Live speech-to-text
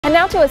And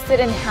now to a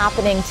sit-in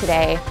happening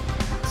today.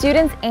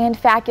 Students and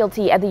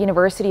faculty at the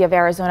University of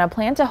Arizona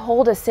plan to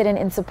hold a sit-in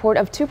in support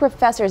of two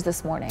professors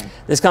this morning.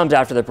 This comes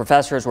after the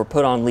professors were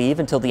put on leave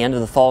until the end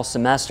of the fall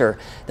semester.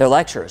 Their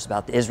lectures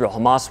about the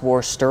Israel-Hamas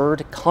war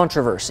stirred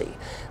controversy,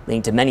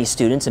 leading to many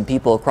students and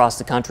people across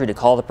the country to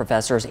call the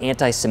professors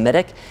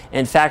anti-Semitic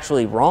and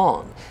factually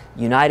wrong.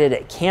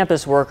 United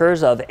Campus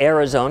Workers of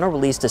Arizona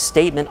released a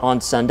statement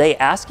on Sunday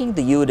asking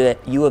the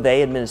U of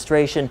A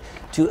administration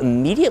to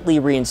immediately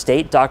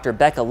reinstate Dr.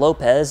 Becca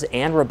Lopez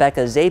and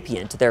Rebecca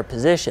Zapian to their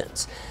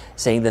positions,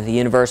 saying that the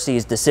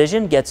university's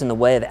decision gets in the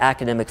way of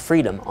academic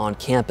freedom on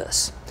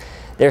campus.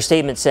 Their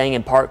statement saying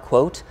in part,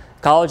 quote,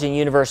 "College and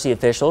university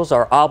officials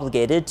are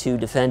obligated to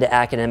defend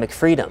academic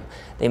freedom.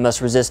 They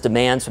must resist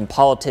demands from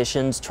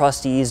politicians,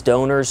 trustees,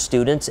 donors,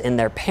 students, and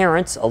their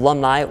parents,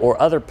 alumni,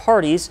 or other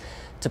parties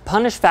to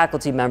punish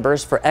faculty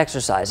members for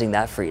exercising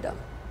that freedom."